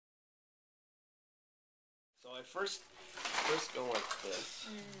So I first go like this.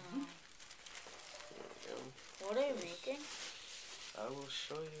 No. There we go. What are you making? I will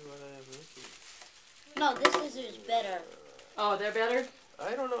show you what I am making. No, this scissors is better. Oh, they're better?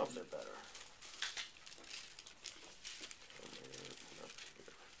 I don't know if they're better.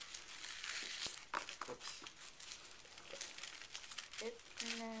 Oops.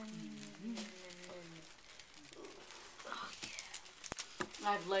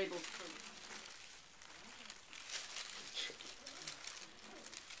 I've labeled for you.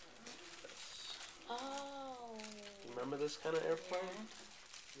 Oh. Remember this kind of airplane?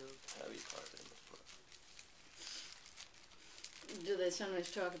 Yeah. The heavy part in the front. Do they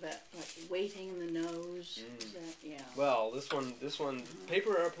sometimes talk about like weighting the nose? Is that, yeah. Well, this one,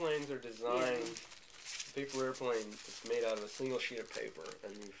 paper airplanes are designed. Yeah. Paper airplane is made out of a single sheet of paper,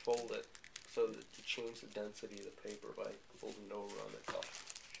 and you fold it so that you change the density of the paper by folding it over on itself.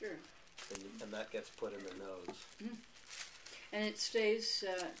 Sure. And that gets put in the nose. Mm. And it stays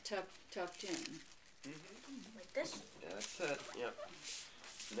tucked in. Mm-hmm. Like this? Yeah, that's it. Yep.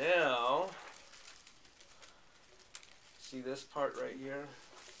 Now, see this part right here?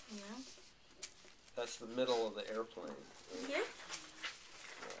 Yeah. That's the middle of the airplane. Right? Yeah.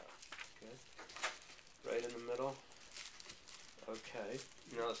 Yeah. Good. Right in the middle. Okay.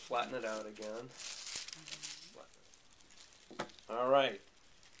 Now let's flatten it out again. All right.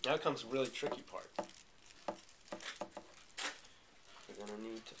 Now comes the really tricky part. We're going to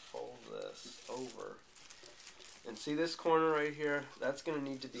need to fold this over. And see this corner right here? That's going to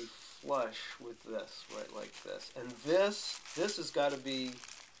need to be flush with this, right like this. And this has got to be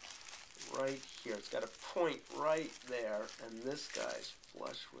right here. It's got to point right there. And this guy's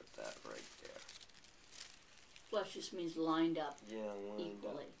flush with that right there. Flush just means lined up. Yeah, lined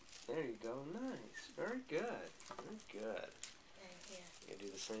equally. up. There you go. Nice. Very good. Very good. You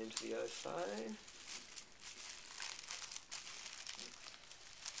do the same to the other side.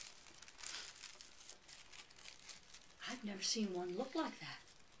 I've never seen one look like that.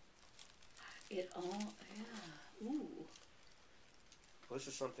 It all, yeah. Ooh. Well, this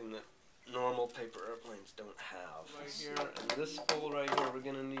is something that normal paper airplanes don't have. Right here, and this fold right here, we're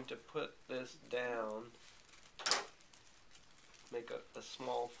going to need to put this down. Make a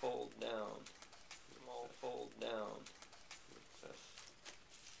small fold down. Small fold down. Like this.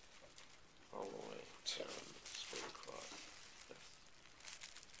 All the way down, straight across.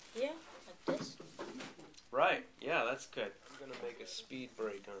 This. Yeah, like this. Right, yeah, that's good. I'm going to make a speed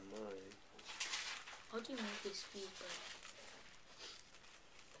break on mine. How do you make this speed break?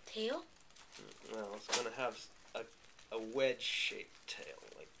 Tail? Well, it's going to have a wedge-shaped tail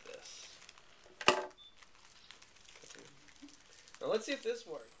like this. Okay. Now let's see if this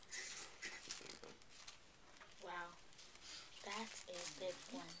works. Wow. That's a big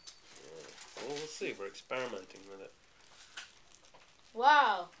one. Yeah. Well, we'll see. We're experimenting with it.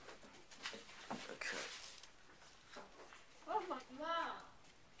 Wow.